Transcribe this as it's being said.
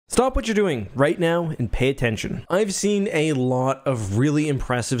Stop what you're doing right now and pay attention. I've seen a lot of really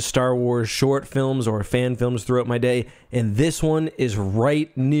impressive Star Wars short films or fan films throughout my day, and this one is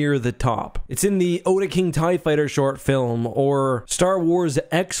right near the top. It's in the Oda King TIE Fighter short film, or Star Wars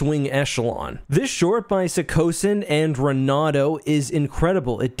X-Wing Echelon. This short by Sakosin and Renato is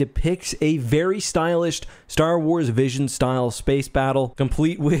incredible. It depicts a very stylish Star Wars Vision style space battle,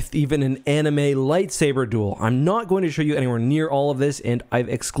 complete with even an anime lightsaber duel. I'm not going to show you anywhere near all of this, and I've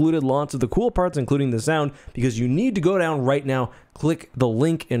excluded lots of the cool parts, including the sound, because you need to go down right now, click the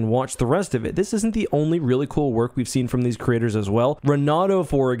link, and watch the rest of it. This isn't the only really cool work we've seen from these creators as well. Renato,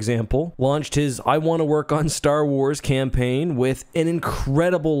 for example, launched his I Want to Work on Star Wars campaign with an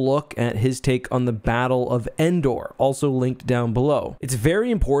incredible look at his take on the Battle of Endor, also linked down below. It's very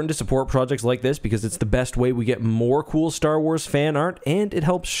important to support projects like this because it's the best way we get more cool Star Wars fan art, and it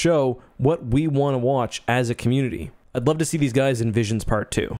helps show what we want to watch as a community. I'd love to see these guys in Visions Part 2.